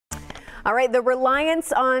All right, the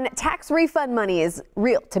reliance on tax refund money is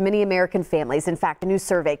real to many American families. In fact, a new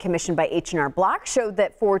survey commissioned by H&R Block showed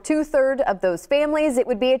that for 2/3 of those families, it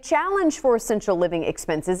would be a challenge for essential living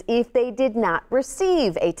expenses if they did not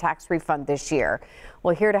receive a tax refund this year.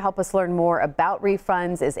 Well, here to help us learn more about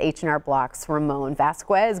refunds is H&R Block's Ramon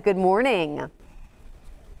Vasquez. Good morning.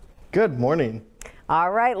 Good morning.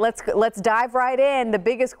 All right, let's dive right in. The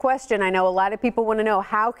biggest question I know a lot of people want to know,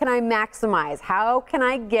 how can I maximize? How can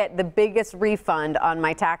I get the biggest refund on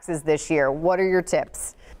my taxes this year? What are your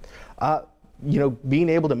tips? Being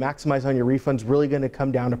able to maximize on your refunds really going to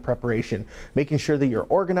come down to preparation, making sure that you're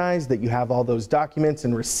organized, that you have all those documents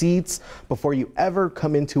and receipts before you ever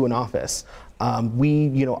come into an office.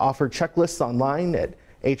 We offer checklists online at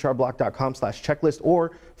hrblock.com/checklist,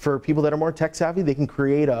 or for people that are more tech savvy, they can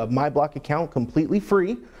create a MyBlock account completely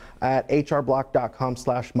free at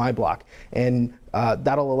hrblock.com/myblock, and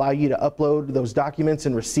that'll allow you to upload those documents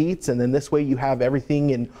and receipts, and then this way you have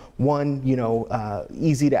everything in one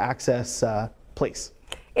easy to access place.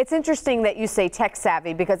 It's interesting that you say tech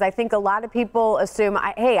savvy, because I think a lot of people assume,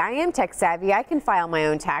 hey, I am tech savvy, I can file my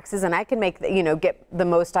own taxes and I can make, get the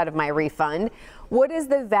most out of my refund. What is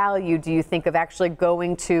the value, do you think, of actually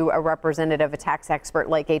going to a representative, a tax expert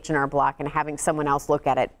like H&R Block, and having someone else look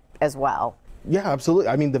at it as well? Yeah, absolutely.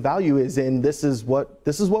 I mean, the value is in this is what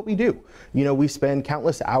we do. We spend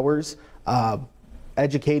countless hours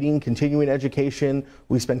educating, continuing education.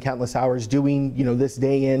 We spend countless hours doing, this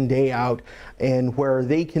day in, day out, and where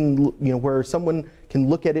they can, where someone can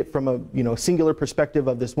look at it from a, singular perspective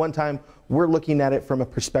of this one time, we're looking at it from a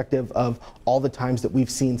perspective of all the times that we've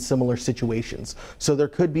seen similar situations. So there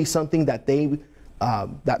could be something that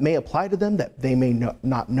that may apply to them that they may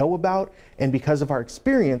not know about, and because of our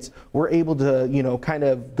experience, we're able to, kind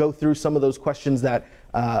of go through some of those questions that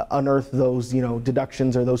unearth those,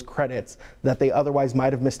 deductions or those credits that they otherwise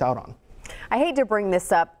might have missed out on. I hate to bring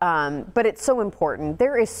this up, but it's so important.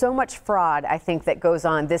 There is so much fraud, I think, that goes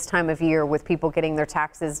on this time of year with people getting their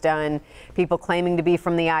taxes done, people claiming to be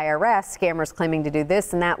from the IRS, scammers claiming to do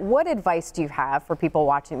this and that. What advice do you have for people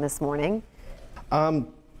watching this morning?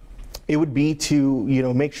 It would be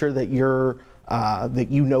to, make sure that you're, that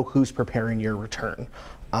who's preparing your return.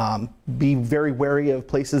 Be very wary of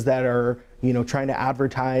places that are, trying to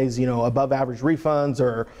advertise, above average refunds,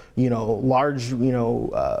 or, large,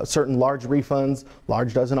 certain large refunds.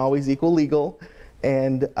 Large doesn't always equal legal.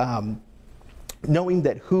 And knowing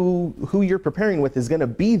that who you're preparing with is going to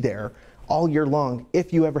be there all year long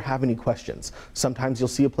if you ever have any questions. Sometimes you'll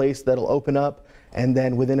see a place that'll open up, and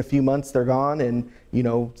then within a few months they're gone, and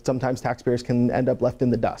sometimes taxpayers can end up left in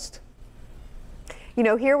the dust.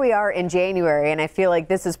 Here we are in January, and I feel like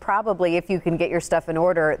this is probably, if you can get your stuff in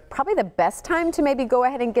order, probably the best time to maybe go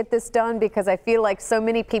ahead and get this done, because I feel like so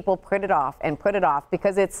many people put it off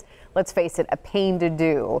because it's, let's face it, a pain to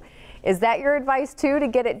do. Is that your advice too, to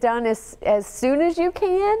get it done as soon as you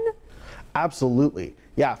can? Absolutely.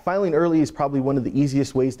 Yeah, filing early is probably one of the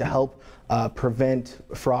easiest ways to help prevent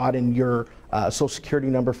fraud and your Social Security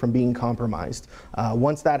number from being compromised.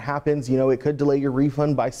 Once that happens, it could delay your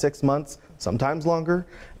refund by 6 months, sometimes longer,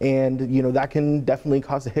 and that can definitely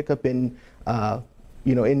cause a hiccup in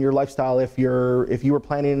in your lifestyle if you were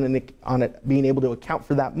planning on it being able to account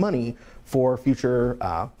for that money for future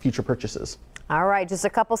purchases. All right, just a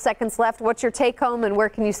couple seconds left. What's your take home, and where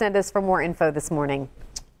can you send us for more info this morning?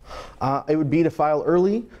 It would be to file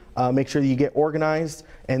early, make sure that you get organized,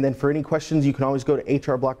 and then for any questions you can always go to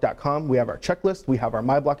hrblock.com. We have our checklist, we have our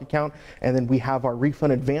MyBlock account, and then we have our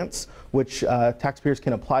refund advance, which taxpayers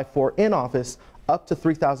can apply for in office up to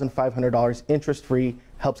 $3,500 interest-free,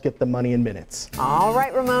 helps get the money in minutes. All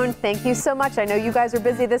right, Ramon, thank you so much. I know you guys are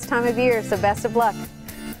busy this time of year, so best of luck.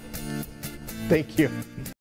 Thank you.